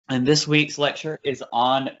and this week's lecture is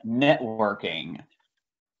on networking.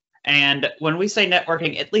 And when we say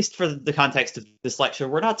networking, at least for the context of this lecture,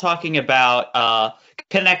 we're not talking about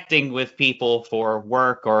connecting with people for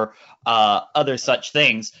work or other such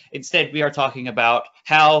things. Instead, we are talking about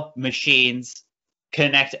how machines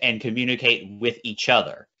connect and communicate with each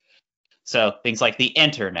other. So things like the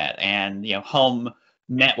internet and home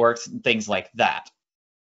networks and things like that.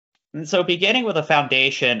 And so beginning with a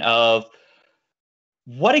foundation of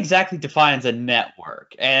what exactly defines a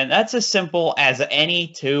network? And that's as simple as any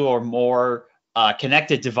two or more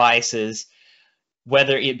connected devices,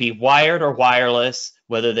 whether it be wired or wireless,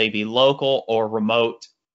 whether they be local or remote.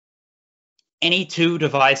 Any two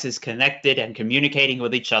devices connected and communicating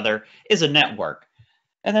with each other is a network.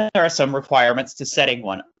 And then there are some requirements to setting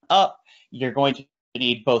one up. You're going to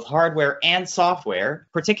need both hardware and software.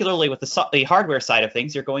 Particularly with the hardware side of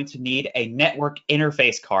things, you're going to need a network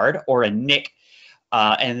interface card, or a NIC.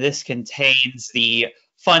 And this contains the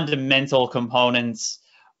fundamental components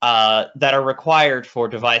that are required for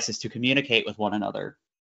devices to communicate with one another.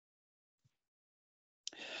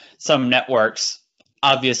 Some networks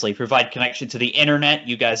obviously provide connection to the internet.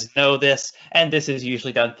 You guys know this, and this is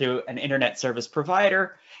usually done through an internet service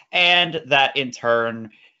provider, and that in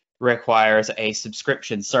turn requires a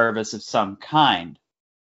subscription service of some kind.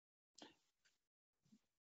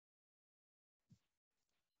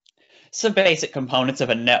 Some basic components of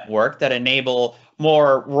a network that enable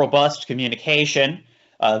more robust communication.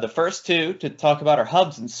 The first two to talk about are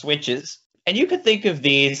hubs and switches. And you could think of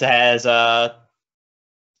these as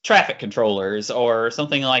traffic controllers or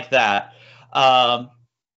something like that. I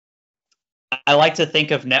like to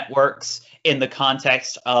think of networks in the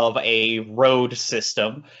context of a road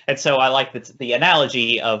system. And so I like the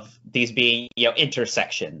analogy of these being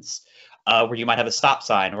intersections. Where you might have a stop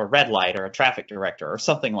sign or a red light or a traffic director or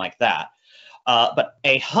something like that. But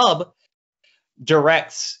a hub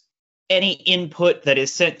directs any input that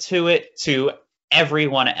is sent to it to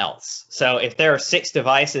everyone else. So if there are 6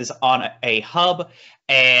 devices on a hub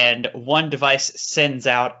and one device sends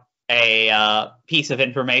out a piece of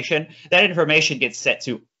information, that information gets sent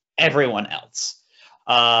to everyone else.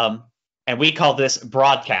 And we call this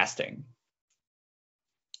broadcasting.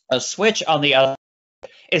 A switch, on the other,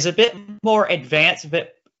 is a bit more advanced,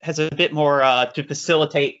 has a bit more to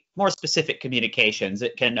facilitate more specific communications.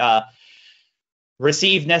 It can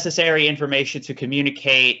receive necessary information to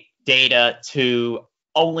communicate data to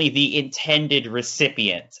only the intended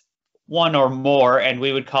recipient, one or more, and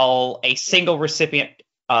we would call a single recipient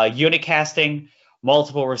unicasting.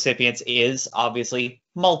 Multiple recipients is obviously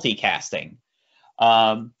multicasting.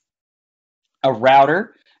 A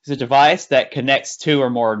router is a device that connects 2 or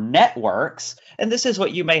more networks, and this is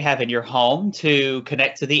what you may have in your home to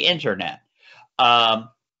connect to the internet.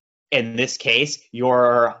 In this case,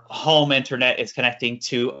 your home internet is connecting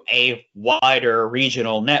to a wider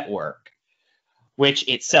regional network, which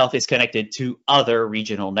itself is connected to other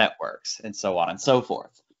regional networks, and so on and so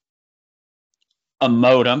forth. A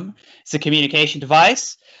modem is a communication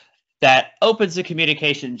device that opens a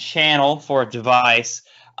communication channel for a device.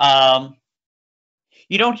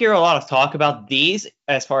 You don't hear a lot of talk about these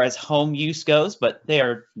as far as home use goes, but they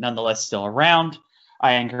are nonetheless still around.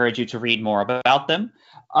 I encourage you to read more about them.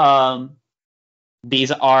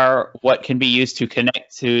 These are what can be used to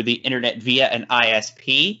connect to the internet via an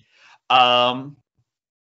ISP. And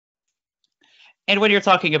when you're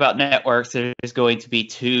talking about networks, there's going to be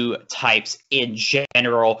 2 types in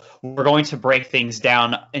general. We're going to break things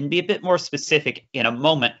down and be a bit more specific in a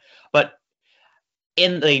moment, but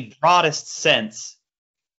in the broadest sense,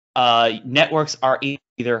 networks are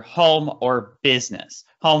either home or business.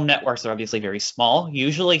 Home networks are obviously very small,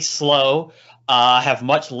 usually slow, have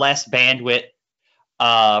much less bandwidth,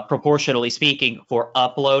 proportionally speaking, for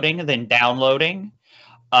uploading than downloading.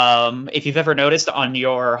 If you've ever noticed on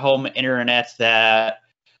your home internet that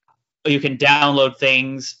you can download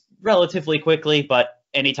things relatively quickly, but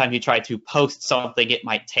anytime you try to post something, it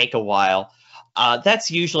might take a while.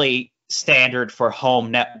 That's usually standard for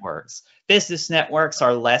home networks. Business networks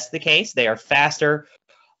are less the case. They are faster,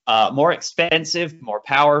 more expensive, more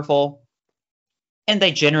powerful, and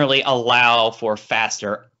they generally allow for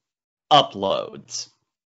faster uploads.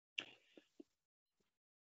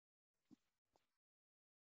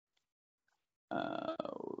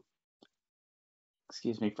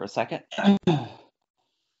 Excuse me for a second.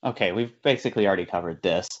 Okay, we've basically already covered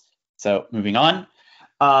this. So moving on.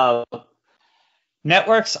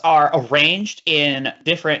 Networks are arranged in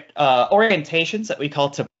different orientations that we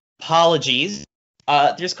call topologies.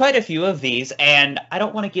 There's quite a few of these, and I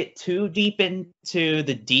don't want to get too deep into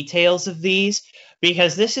the details of these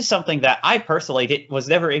because this is something that I personally was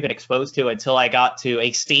never even exposed to until I got to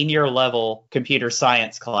a senior level computer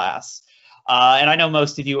science class. And I know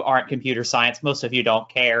most of you aren't computer science, most of you don't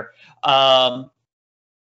care. But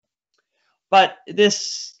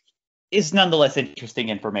this is nonetheless interesting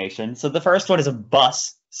information. So the first one is a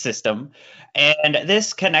bus system, and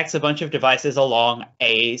this connects a bunch of devices along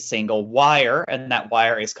a single wire, and that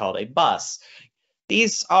wire is called a bus.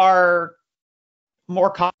 These are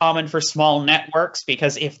more common for small networks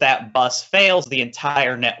because if that bus fails, the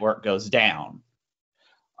entire network goes down.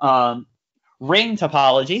 Ring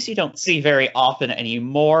topologies you don't see very often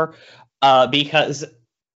anymore because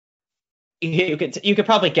you could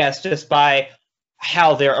probably guess just by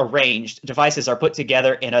how they're arranged. Devices are put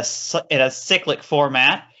together in a cyclic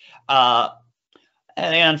format. And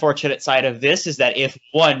the unfortunate side of this is that if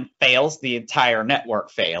one fails, the entire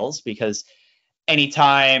network fails, because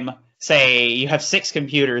anytime, say, you have 6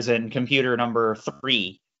 computers and computer number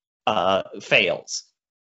 3 fails,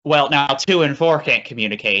 well, now 2 and 4 can't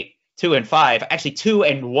communicate. 2 and 5, actually 2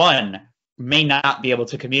 and 1 may not be able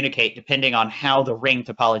to communicate depending on how the ring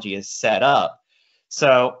topology is set up.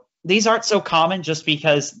 So these aren't so common just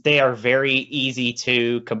because they are very easy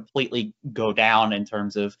to completely go down in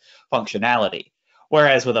terms of functionality.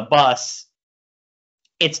 Whereas with a bus,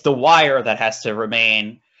 it's the wire that has to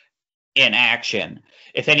remain in action.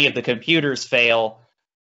 If any of the computers fail,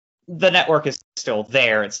 the network is still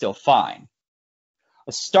there, it's still fine.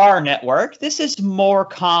 A star network, this is more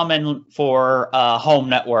common for home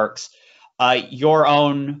networks. Your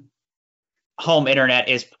own home internet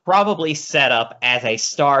is probably set up as a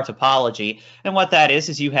star topology, and what that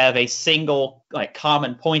is you have a single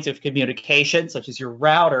common point of communication, such as your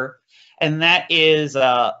router, and that is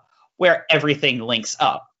where everything links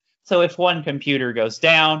up. So if one computer goes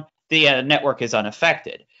down, the network is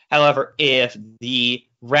unaffected. However, if the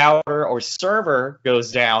router or server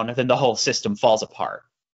goes down, then the whole system falls apart.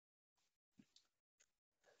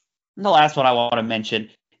 And the last one I want to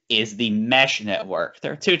mention is the mesh network.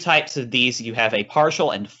 There are 2 types of these. You have a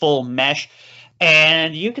partial and full mesh,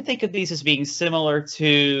 and you can think of these as being similar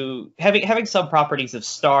to having some properties of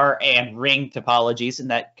star and ring topologies, in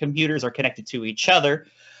that computers are connected to each other.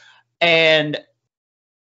 And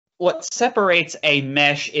what separates a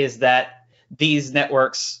mesh is that these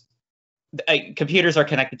networks, computers are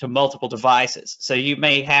connected to multiple devices. So you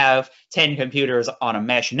may have 10 computers on a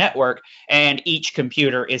mesh network, and each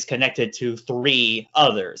computer is connected to 3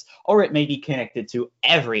 others, or it may be connected to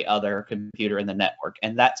every other computer in the network,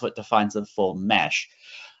 and that's what defines the full mesh.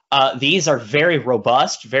 These are very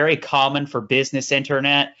robust, very common for business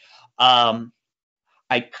internet.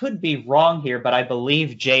 I could be wrong here, but I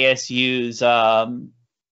believe JSU's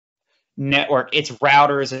network, its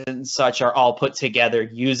routers and such are all put together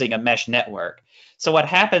using a mesh network. So what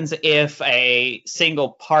happens if a single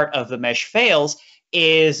part of the mesh fails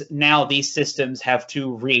is now these systems have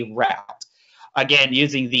to reroute. Again,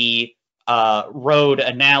 using the road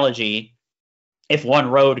analogy, if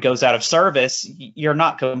one road goes out of service, you're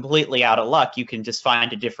not completely out of luck. You can just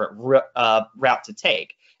find a different route to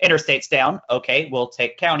take. Interstate's down, okay, we'll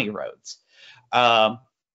take county roads.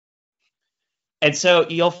 And so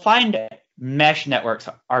you'll find mesh networks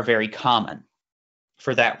are very common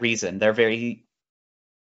for that reason. They're very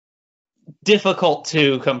difficult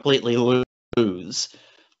to completely lose.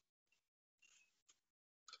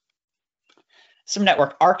 Some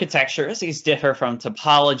network architectures, these differ from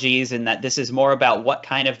topologies in that this is more about what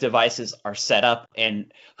kind of devices are set up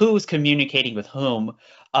and who's communicating with whom.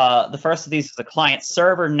 The first of these is a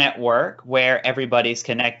client-server network where everybody's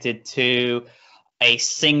connected to a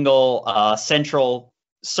single central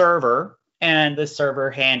server, and the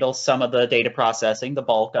server handles some of the data processing, the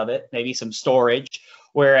bulk of it, maybe some storage,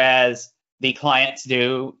 whereas the clients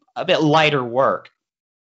do a bit lighter work.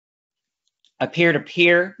 A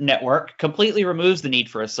peer-to-peer network completely removes the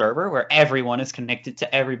need for a server where everyone is connected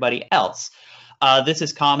to everybody else. This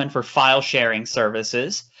is common for file sharing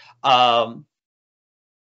services.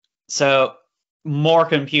 So more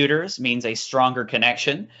computers means a stronger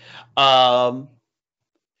connection.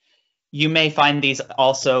 You may find these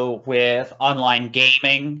also with online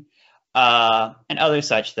gaming and other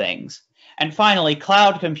such things. And finally,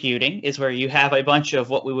 cloud computing is where you have a bunch of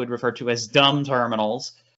what we would refer to as dumb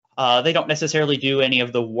terminals. They don't necessarily do any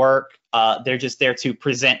of the work. They're just there to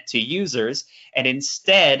present to users. And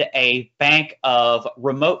instead, a bank of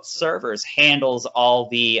remote servers handles all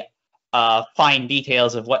the fine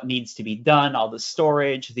details of what needs to be done, all the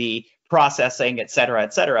storage, the processing, et cetera,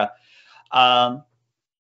 et cetera.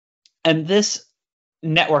 And this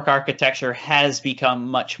network architecture has become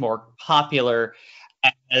much more popular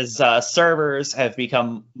as servers have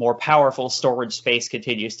become more powerful, storage space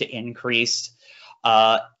continues to increase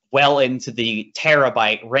well into the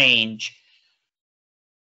terabyte range.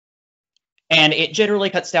 And it generally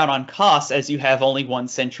cuts down on costs as you have only one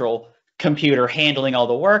central computer handling all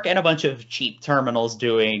the work and a bunch of cheap terminals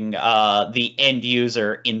doing the end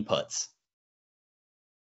user inputs.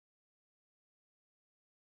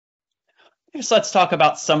 So let's talk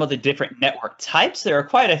about some of the different network types. There are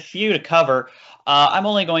quite a few to cover. I'm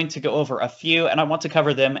only going to go over a few, and I want to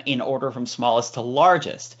cover them in order from smallest to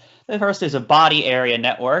largest. The first is a body area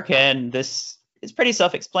network, and this is pretty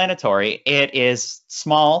self-explanatory. It is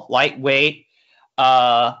small, lightweight,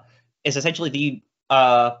 is essentially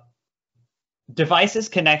the devices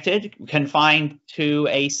connected, confined to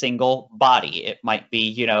a single body. It might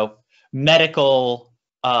be, medical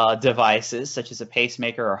devices such as a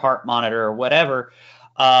pacemaker or heart monitor or whatever,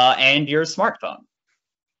 and your smartphone.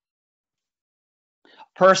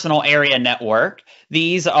 Personal area network.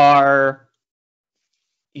 These are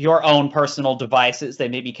your own personal devices. They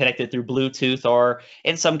may be connected through Bluetooth or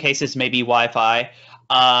in some cases maybe Wi-Fi.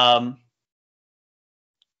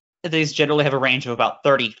 These generally have a range of about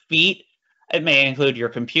 30 feet. It may include your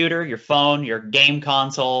computer, your phone, your game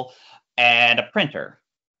console, and a printer.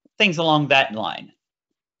 Things along that line.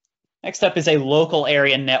 Next up is a local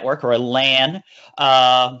area network, or a LAN,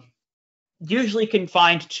 usually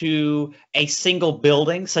confined to a single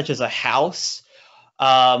building, such as a house.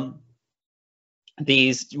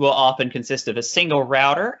 These will often consist of a single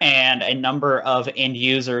router and a number of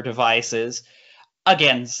end-user devices.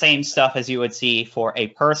 Again, same stuff as you would see for a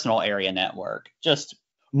personal area network, just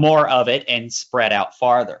more of it and spread out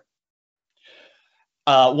farther.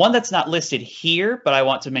 One that's not listed here, but I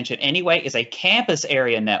want to mention anyway, is a campus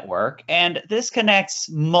area network, and this connects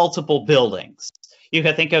multiple buildings. You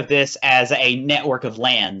can think of this as a network of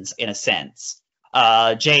LANs in a sense.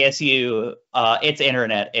 JSU, its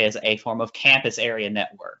internet is a form of campus area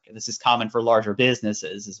network. This is common for larger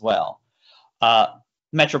businesses as well.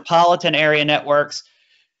 Metropolitan area networks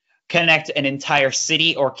connect an entire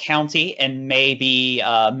city or county and may be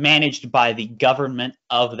managed by the government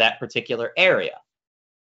of that particular area.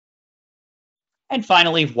 And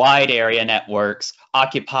finally, wide area networks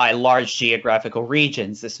occupy large geographical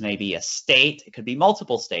regions. This may be a state, it could be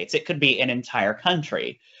multiple states, it could be an entire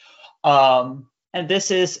country. And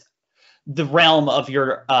this is the realm of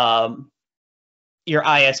your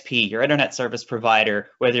ISP, your internet service provider,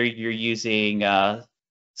 whether you're using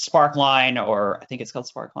Sparkline, or I think it's called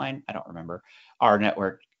Sparkline, I don't remember our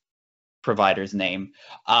network provider's name.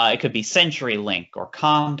 It could be CenturyLink or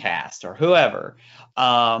Comcast or whoever.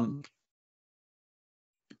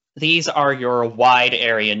 These are your wide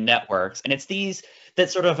area networks, and it's these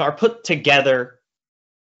that sort of are put together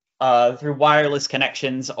through wireless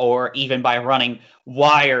connections or even by running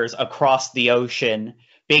wires across the ocean,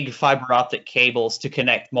 big fiber optic cables to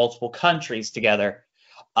connect multiple countries together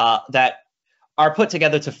that are put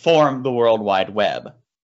together to form the World Wide Web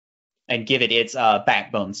and give it its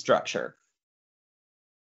backbone structure.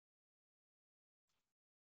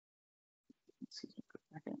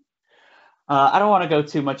 I don't want to go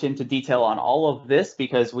too much into detail on all of this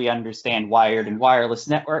because we understand wired and wireless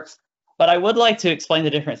networks, but I would like to explain the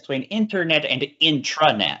difference between internet and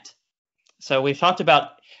intranet. So we've talked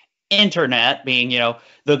about internet being,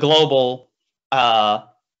 the global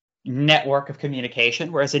network of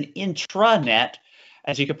communication, whereas an intranet,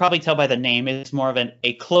 as you could probably tell by the name, is more of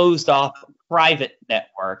a closed-off private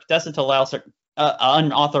network. Doesn't allow certain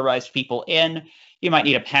unauthorized people in. You might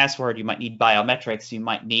need a password, you might need biometrics, you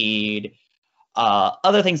might need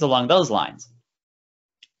other things along those lines.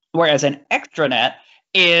 Whereas an extranet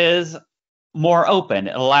is more open.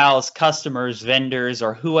 It allows customers, vendors,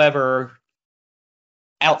 or whoever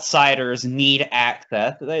outsiders need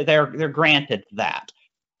access. They're granted that.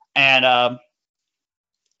 And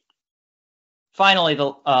finally,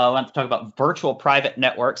 I want to talk about virtual private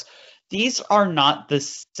networks. These are not the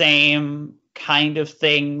same kind of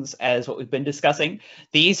things as what we've been discussing.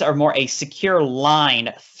 These are more a secure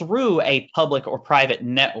line through a public or private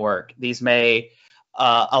network. These may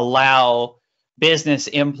allow business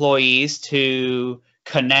employees to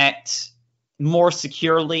connect more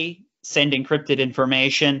securely, send encrypted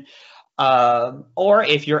information, or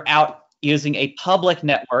if you're out using a public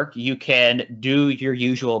network, you can do your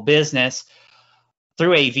usual business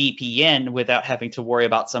through a VPN without having to worry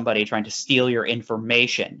about somebody trying to steal your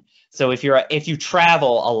information. So if you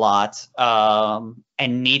travel a lot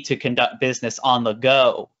and need to conduct business on the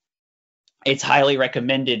go, it's highly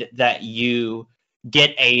recommended that you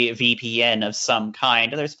get a VPN of some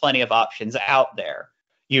kind. There's plenty of options out there.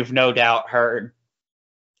 You've no doubt heard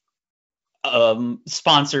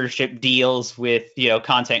sponsorship deals with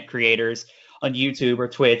content creators on YouTube or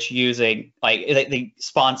Twitch using they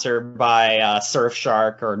sponsor by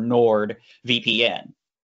Surfshark or NordVPN.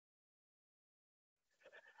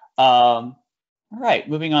 All right,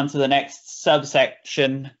 moving on to the next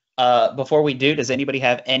subsection. Before we do, does anybody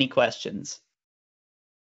have any questions?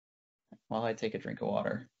 While I take a drink of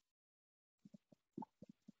water.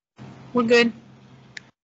 We're good.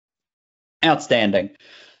 Outstanding.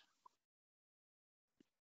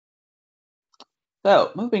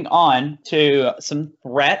 So, moving on to some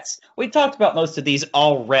threats. We talked about most of these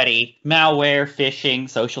already. Malware, phishing,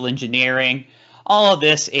 social engineering. All of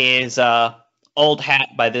this is old hat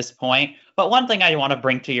by this point. But one thing I want to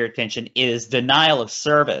bring to your attention is denial of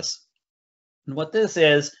service. And what this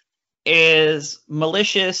is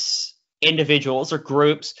malicious individuals or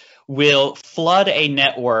groups will flood a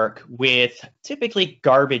network with typically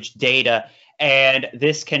garbage data, and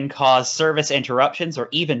this can cause service interruptions or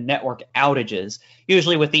even network outages,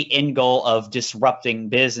 usually with the end goal of disrupting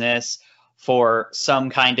business for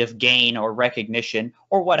some kind of gain or recognition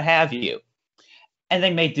or what have you. And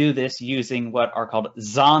they may do this using what are called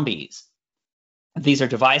zombies. These are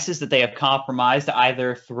devices that they have compromised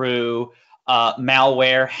either through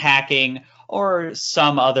malware, hacking, or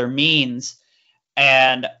some other means,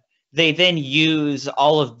 and they then use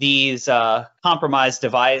all of these compromised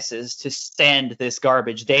devices to send this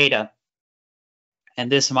garbage data.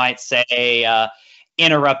 And this might say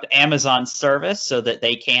interrupt Amazon service so that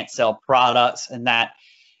they can't sell products, and that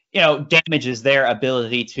damages their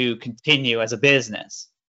ability to continue as a business.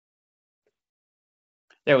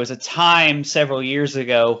 There was a time several years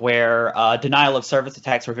ago where denial of service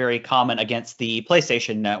attacks were very common against the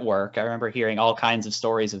PlayStation Network. I remember hearing all kinds of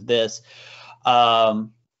stories of this.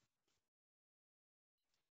 And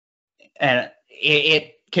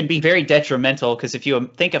it can be very detrimental, because if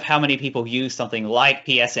you think of how many people use something like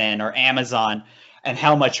PSN or Amazon and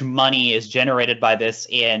how much money is generated by this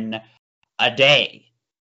in a day,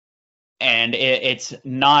 and it's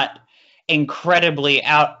not incredibly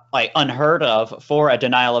unheard of for a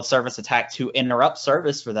denial of service attack to interrupt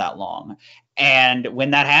service for that long. And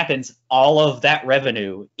when that happens, all of that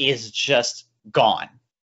revenue is just gone.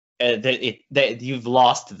 You've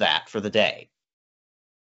lost that for the day.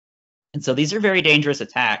 And so these are very dangerous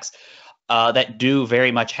attacks that do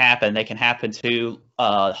very much happen. They can happen to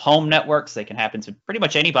home networks. They can happen to pretty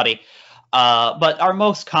much anybody, but are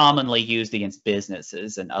most commonly used against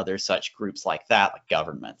businesses and other such groups like that, like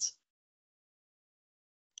governments.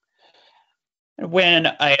 When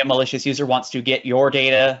a malicious user wants to get your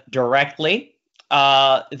data directly,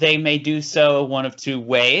 they may do so one of two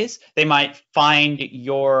ways. They might find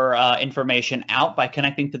your information out by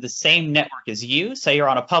connecting to the same network as you. Say you're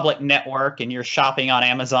on a public network and you're shopping on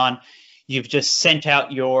Amazon. You've just sent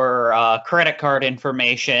out your credit card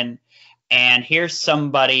information, and here's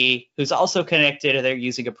somebody who's also connected. They're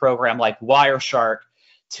using a program like Wireshark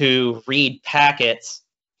to read packets,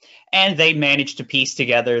 and they manage to piece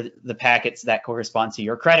together the packets that correspond to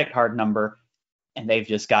your credit card number, and they've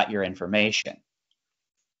just got your information.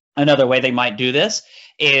 Another way they might do this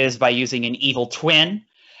is by using an evil twin,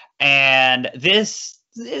 and this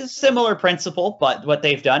is similar principle, but what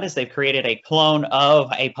they've done is they've created a clone of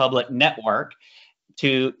a public network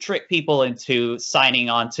to trick people into signing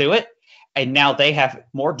on to it, and now they have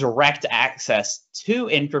more direct access to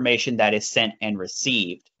information that is sent and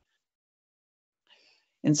received.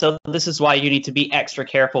 And so this is why you need to be extra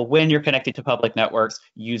careful when you're connected to public networks.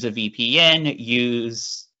 Use a VPN,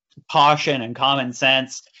 use caution and common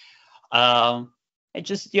sense, and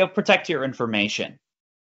just protect your information.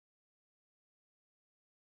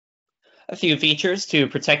 A few features to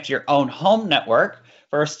protect your own home network.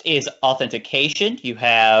 First is authentication. You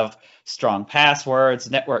have strong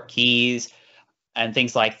passwords, network keys, and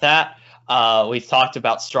things like that. We've talked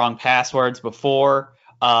about strong passwords before.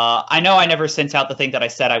 I know I never sent out the thing that I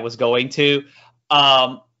said I was going to.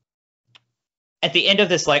 At the end of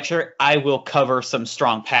this lecture, I will cover some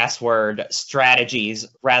strong password strategies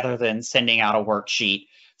rather than sending out a worksheet.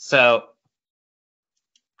 So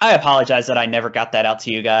I apologize that I never got that out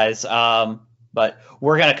to you guys, but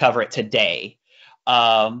we're going to cover it today.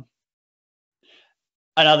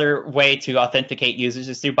 Another way to authenticate users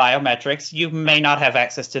is through biometrics. You may not have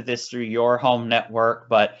access to this through your home network,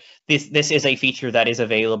 but this is a feature that is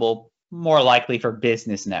available more likely for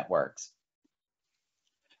business networks.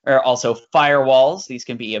 There are also firewalls. These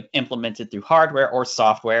can be implemented through hardware or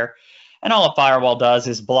software. And all a firewall does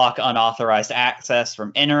is block unauthorized access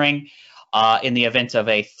from entering. In the event of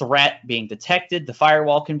a threat being detected, the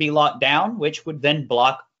firewall can be locked down, which would then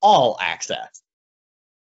block all access.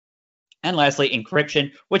 And lastly,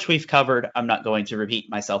 encryption, which we've covered. I'm not going to repeat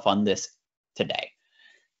myself on this today.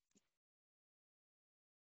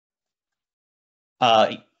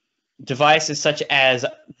 Devices such as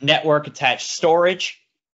network-attached storage.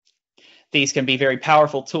 These can be very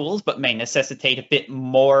powerful tools, but may necessitate a bit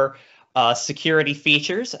more security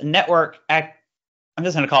features. I'm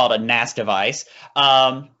just going to call it a NAS device.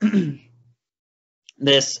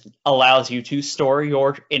 This allows you to store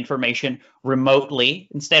your information remotely.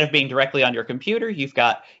 Instead of being directly on your computer,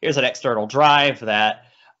 here's an external drive that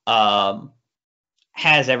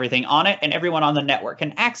has everything on it, and everyone on the network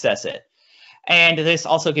can access it. And this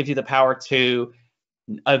also gives you the power to,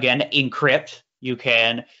 again, encrypt. You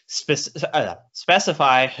can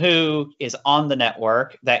specify who is on the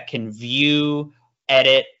network that can view,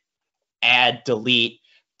 edit, add, delete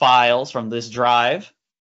files from this drive.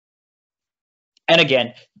 And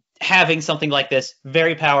again, having something like this,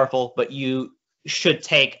 very powerful, but you should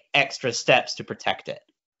take extra steps to protect it.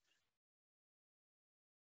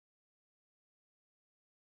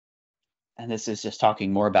 And this is just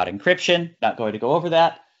talking more about encryption, not going to go over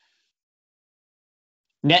that.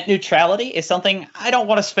 Net neutrality is something I don't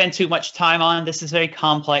want to spend too much time on. This is a very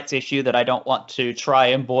complex issue that I don't want to try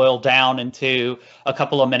and boil down into a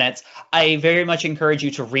couple of minutes. I very much encourage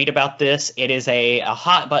you to read about this. It is a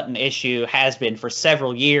hot button issue, has been for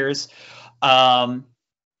several years. I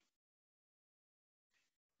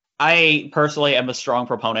personally am a strong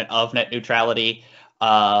proponent of net neutrality.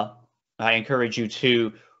 I encourage you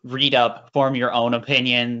to read up, form your own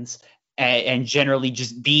opinions, and generally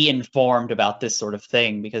just be informed about this sort of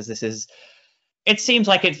thing, because it seems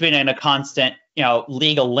like it's been in a constant,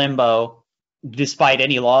 legal limbo despite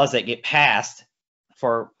any laws that get passed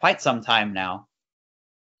for quite some time now.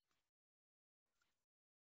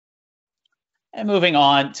 And moving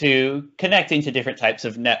on to connecting to different types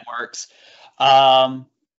of networks.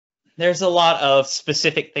 There's a lot of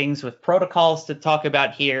specific things with protocols to talk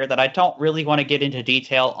about here that I don't really want to get into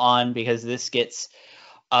detail on, because this gets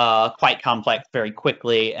quite complex very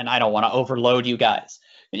quickly, and I don't want to overload you guys.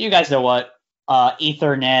 But you guys know what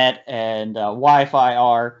Ethernet and Wi-Fi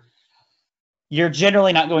are. You're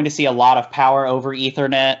generally not going to see a lot of power over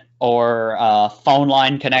Ethernet or phone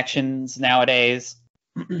line connections nowadays.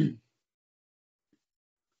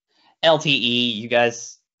 LTE, you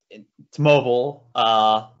guys, it's mobile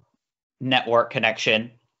network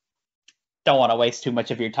connection. Don't want to waste too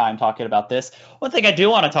much of your time talking about this. One thing I do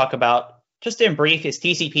want to talk about, just in brief, is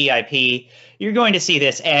TCP/IP. You're going to see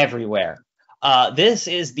this everywhere. This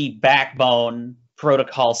is the backbone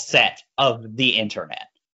protocol set of the internet.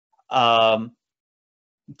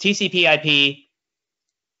 TCP/IP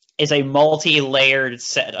is a multi-layered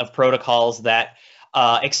set of protocols that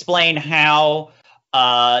explain how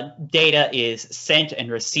data is sent and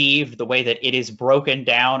received, the way that it is broken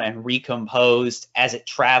down and recomposed as it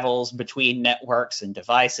travels between networks and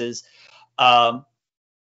devices.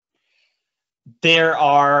 There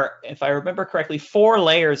are, if I remember correctly, 4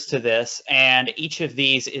 layers to this, and each of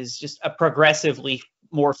these is just a progressively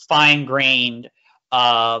more fine-grained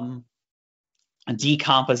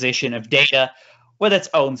decomposition of data with its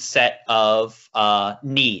own set of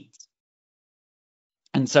needs.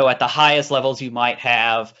 And so at the highest levels, you might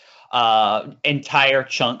have entire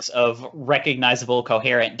chunks of recognizable,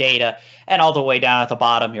 coherent data, and all the way down at the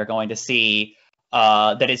bottom, you're going to see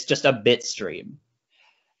that it's just a bit stream.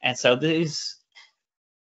 And so the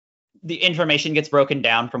information gets broken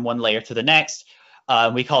down from one layer to the next.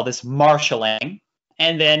 We call this marshalling.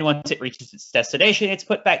 And then once it reaches its destination, it's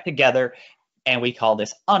put back together, and we call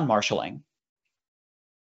this unmarshalling.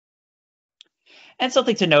 And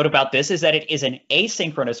something to note about this is that it is an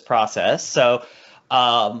asynchronous process. So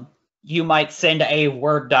you might send a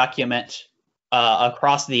Word document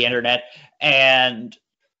across the internet, and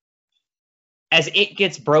as it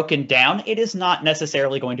gets broken down, it is not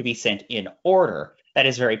necessarily going to be sent in order. That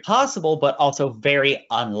is very possible, but also very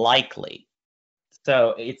unlikely.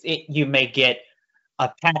 So you may get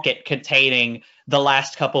a packet containing the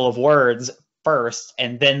last couple of words first,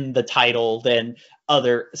 and then the title, then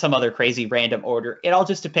some other crazy random order. It all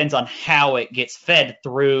just depends on how it gets fed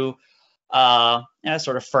through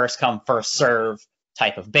sort of first come, first serve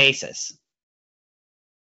type of basis.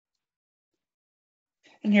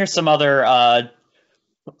 And here's some other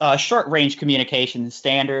short range communication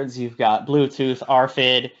standards. You've got Bluetooth,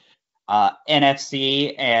 RFID,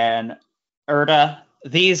 NFC, and ERDA.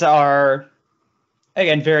 These are,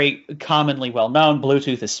 again, very commonly well known,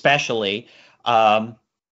 Bluetooth especially.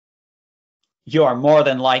 You are more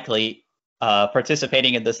than likely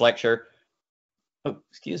participating in this lecture oh,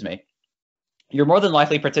 excuse me, you're more than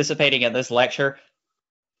likely participating in this lecture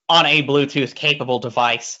on a Bluetooth-capable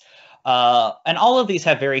device. And all of these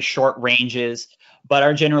have very short ranges, but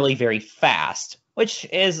are generally very fast, which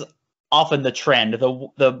is often the trend.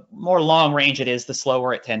 The more long range it is, the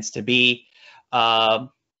slower it tends to be.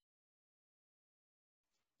 But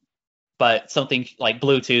something like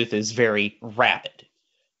Bluetooth is very rapid,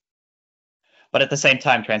 but at the same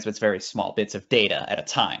time transmits very small bits of data at a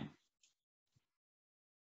time.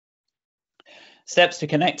 Steps to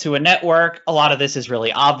connect to a network. A lot of this is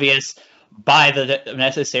really obvious. Buy the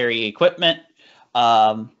necessary equipment.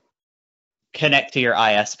 Connect to your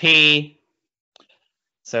ISP.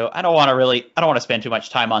 So I don't want to spend too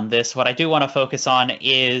much time on this. What I do want to focus on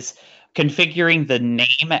is configuring the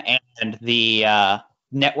name and the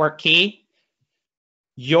network key.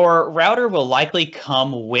 Your router will likely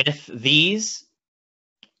come with these.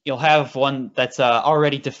 You'll have one that's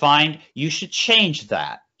already defined. You should change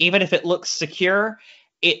that. Even if it looks secure,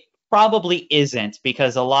 it probably isn't,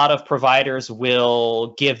 because a lot of providers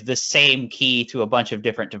will give the same key to a bunch of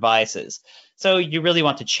different devices. So you really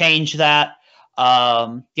want to change that.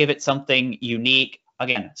 Give it something unique.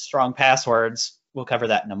 Again, strong passwords. We'll cover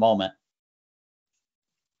that in a moment.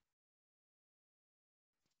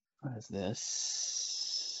 What is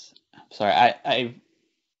this? Sorry, I'm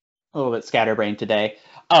a little bit scatterbrained today.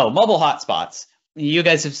 Oh, mobile hotspots. You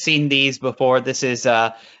guys have seen these before. This is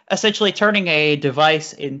essentially turning a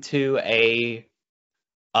device into a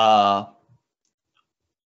Wi-Fi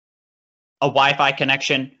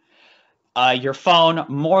connection. Your phone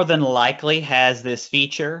more than likely has this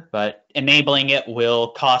feature, but enabling it will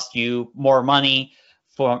cost you more money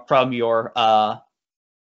from your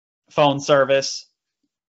phone service.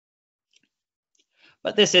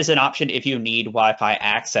 But this is an option if you need Wi-Fi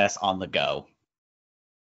access on the go.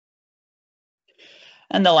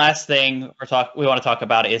 And the last thing we want to talk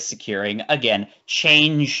about is securing. Again,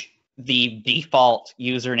 change the default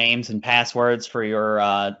usernames and passwords for your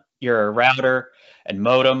router and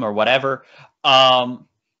modem or whatever. And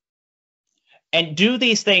do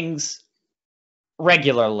these things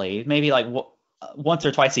regularly, maybe like once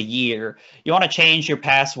or twice a year. You want to change your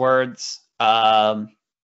passwords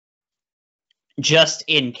just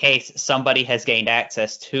in case somebody has gained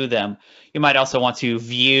access to them. You might also want to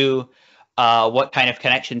view what kind of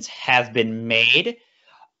connections have been made.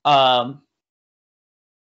 Also,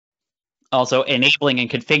 enabling and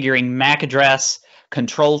configuring MAC address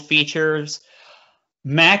control features.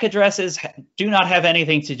 MAC addresses do not have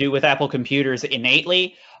anything to do with Apple computers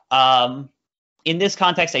innately. In this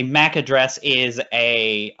context, a MAC address is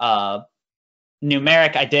a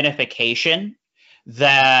numeric identification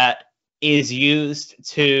that is used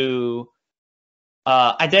to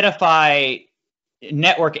identify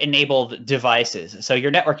network-enabled devices. So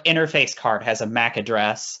your network interface card has a MAC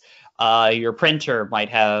address. Your printer might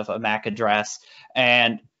have a MAC address.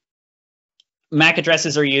 And MAC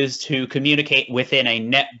addresses are used to communicate within a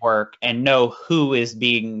network and know who is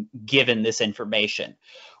being given this information.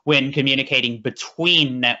 When communicating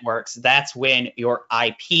between networks, that's when your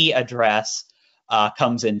IP address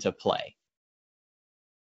comes into play.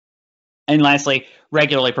 And lastly,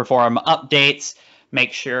 regularly perform updates.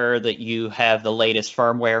 Make sure that you have the latest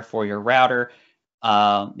firmware for your router.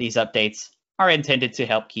 These updates are intended to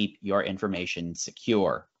help keep your information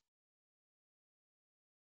secure.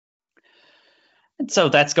 And so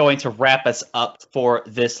that's going to wrap us up for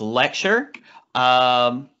this lecture.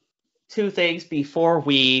 Two things before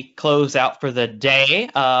we close out for the day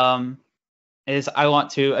is I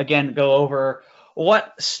want to, again, go over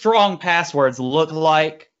what strong passwords look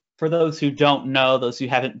like for those who don't know, those who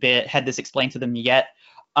haven't had this explained to them yet.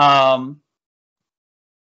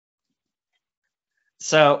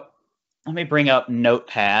 So let me bring up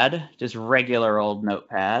Notepad, just regular old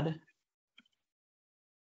Notepad.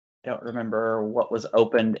 I don't remember what was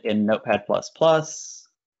opened in Notepad++.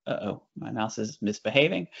 Uh-oh, my mouse is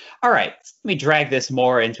misbehaving. All right, let me drag this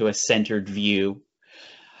more into a centered view.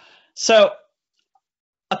 So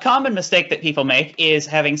a common mistake that people make is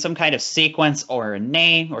having some kind of sequence or a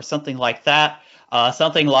name or something like that.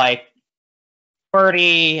 Something like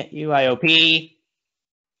 30 UIOP.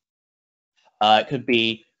 It could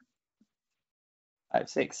be 5,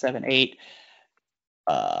 6, 7, 8.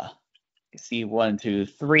 See, 1, 2,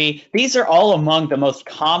 3. These are all among the most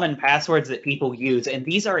common passwords that people use, and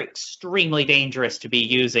these are extremely dangerous to be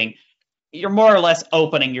using. You're more or less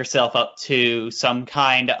opening yourself up to some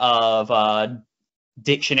kind of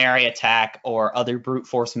dictionary attack or other brute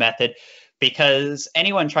force method, because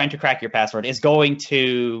anyone trying to crack your password is going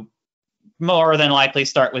to more than likely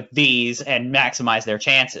start with these and maximize their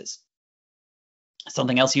chances.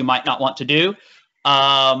 Something else you might not want to do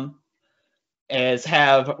is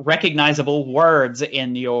have recognizable words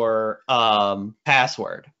in your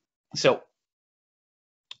password. So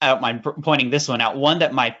I don't mind pointing this one out. One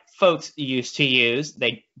that my folks used to use,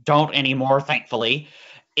 they don't anymore, thankfully,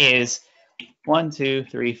 is 1, 2,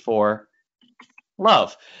 3, 4,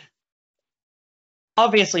 love.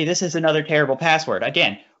 Obviously, this is another terrible password.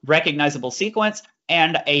 Again, recognizable sequence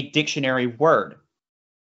and a dictionary word.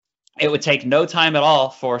 It would take no time at all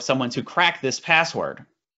for someone to crack this password.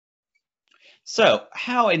 So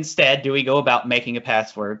how instead do we go about making a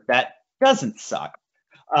password that doesn't suck?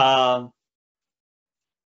 A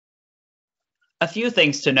few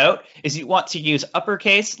things to note is you want to use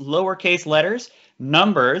uppercase, lowercase letters,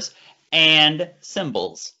 numbers, and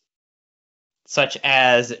symbols, such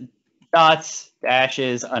as dots,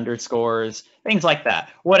 dashes, underscores, things like that.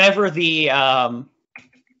 Whatever the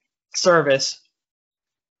service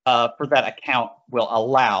for that account will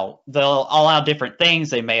allow. They'll allow different things.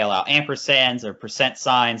 They may allow ampersands or percent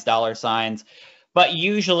signs, dollar signs, but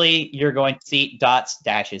usually you're going to see dots,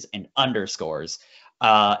 dashes, and underscores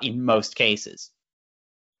in most cases.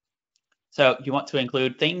 So you want to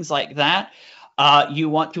include things like that. You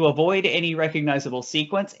want to avoid any recognizable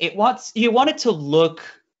sequence. You want it to look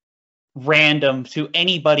random to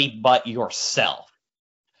anybody but yourself.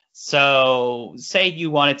 So say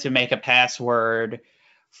you wanted to make a password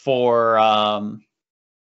for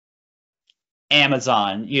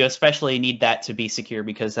Amazon. You especially need that to be secure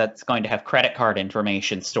because that's going to have credit card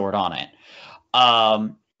information stored on it.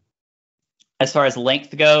 As far as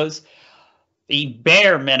length goes, the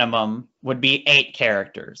bare minimum would be 8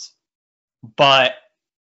 characters, but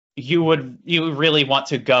you really want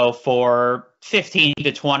to go for 15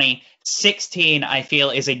 to 20. 16, I feel,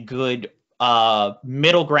 is a good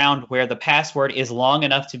middle ground where the password is long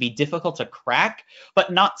enough to be difficult to crack,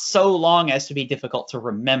 but not so long as to be difficult to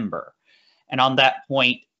remember. And on that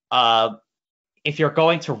point, if you're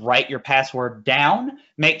going to write your password down,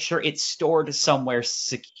 make sure it's stored somewhere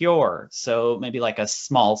secure. So maybe like a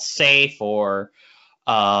small safe or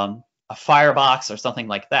a firebox or something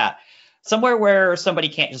like that. Somewhere where somebody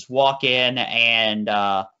can't just walk in and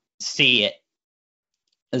see it,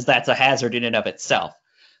 as that's a hazard in and of itself.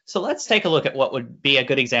 So let's take a look at what would be a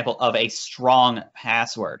good example of a strong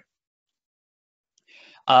password.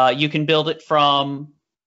 You can build it from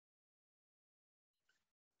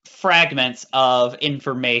fragments of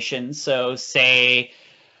information. So say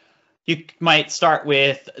you might start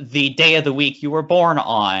with the day of the week you were born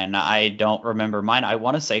on. I don't remember mine. I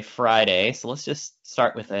want to say Friday. So let's just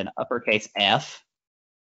start with an uppercase F.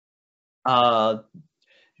 The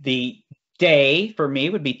day for me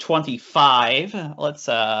would be 25. Let's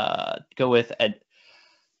go with a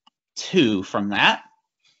 2 from that.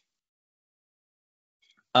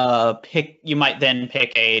 You might then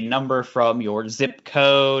pick a number from your zip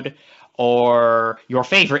code or your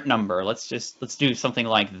favorite number. Let's do something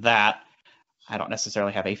like that. I don't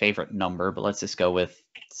necessarily have a favorite number, but let's just go with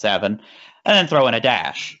 7 and then throw in a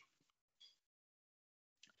dash.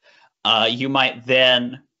 You might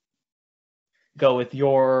then go with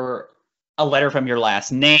a letter from your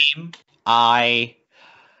last name, I,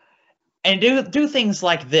 and do things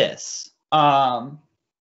like this.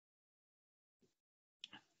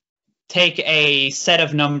 Take a set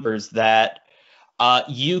of numbers that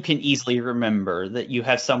you can easily remember, that you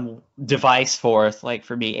have some device for, like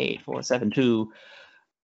for me, 8472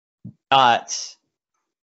 dot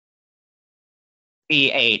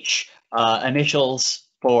BH, initials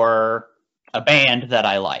for a band that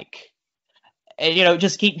I like. And,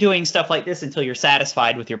 just keep doing stuff like this until you're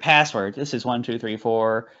satisfied with your password. This is 1, 2, 3,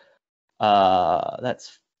 4.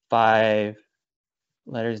 That's 5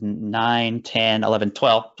 letters, 9, 10, 11,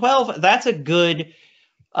 12. 12, that's a good,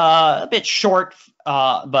 a bit short,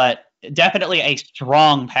 but definitely a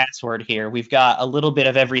strong password here. We've got a little bit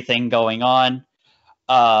of everything going on.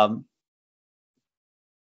 And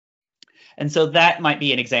so that might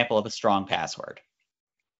be an example of a strong password.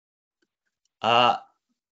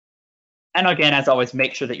 And again, as always,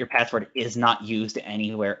 make sure that your password is not used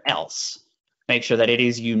anywhere else. Make sure that it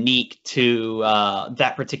is unique to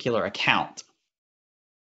that particular account.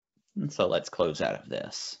 And so let's close out of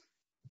this.